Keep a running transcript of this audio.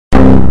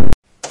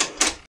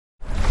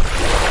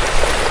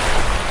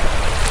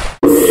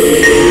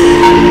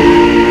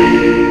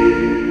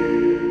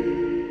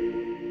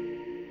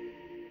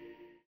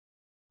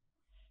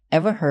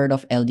Ever heard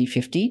of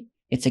LD50?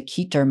 It's a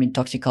key term in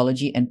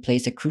toxicology and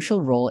plays a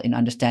crucial role in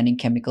understanding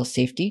chemical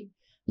safety.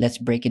 Let's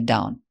break it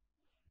down.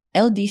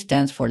 LD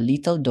stands for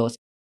lethal dose.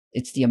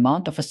 It's the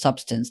amount of a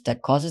substance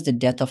that causes the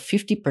death of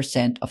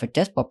 50% of a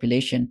test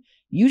population,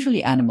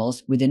 usually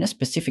animals, within a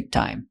specific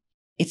time.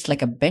 It's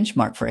like a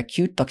benchmark for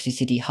acute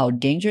toxicity, how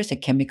dangerous a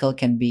chemical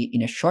can be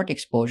in a short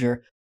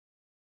exposure.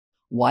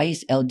 Why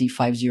is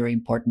LD50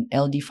 important?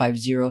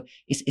 LD50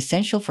 is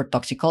essential for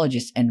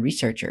toxicologists and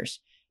researchers.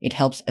 It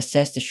helps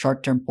assess the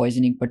short-term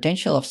poisoning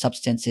potential of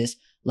substances,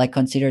 like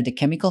consider the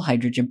chemical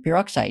hydrogen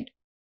peroxide.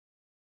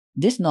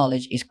 This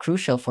knowledge is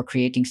crucial for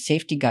creating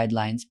safety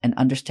guidelines and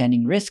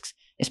understanding risks,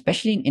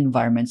 especially in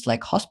environments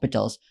like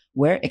hospitals,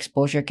 where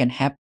exposure can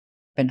happen.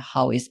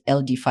 How is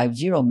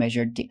LD50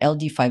 measured? The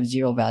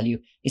LD50 value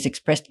is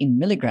expressed in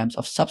milligrams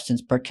of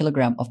substance per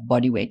kilogram of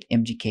body weight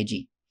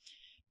mg/kg.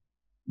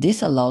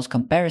 This allows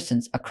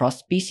comparisons across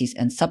species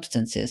and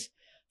substances.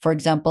 For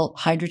example,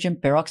 hydrogen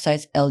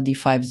peroxide's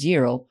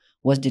LD50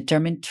 was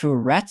determined through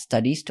rat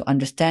studies to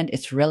understand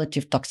its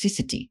relative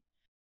toxicity.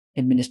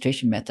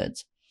 Administration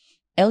methods.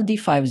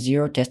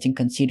 LD50 testing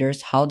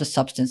considers how the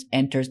substance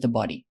enters the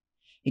body.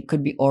 It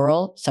could be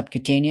oral,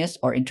 subcutaneous,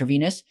 or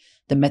intravenous.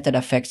 The method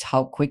affects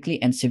how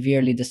quickly and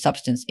severely the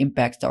substance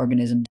impacts the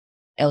organism.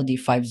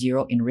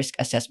 LD50 in risk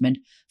assessment.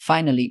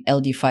 Finally,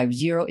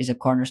 LD50 is a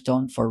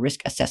cornerstone for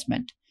risk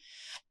assessment.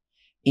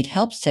 It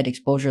helps set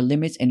exposure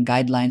limits and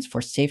guidelines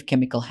for safe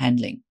chemical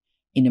handling.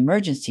 In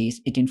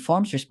emergencies, it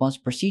informs response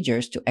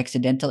procedures to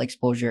accidental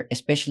exposure,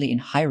 especially in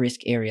high-risk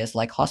areas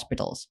like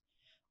hospitals.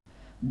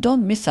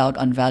 Don't miss out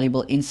on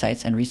valuable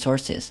insights and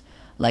resources.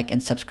 Like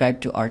and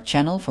subscribe to our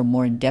channel for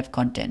more in-depth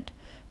content.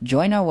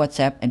 Join our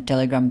WhatsApp and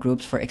Telegram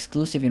groups for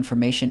exclusive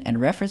information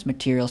and reference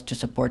materials to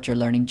support your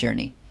learning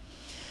journey.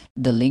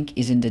 The link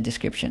is in the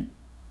description.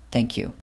 Thank you.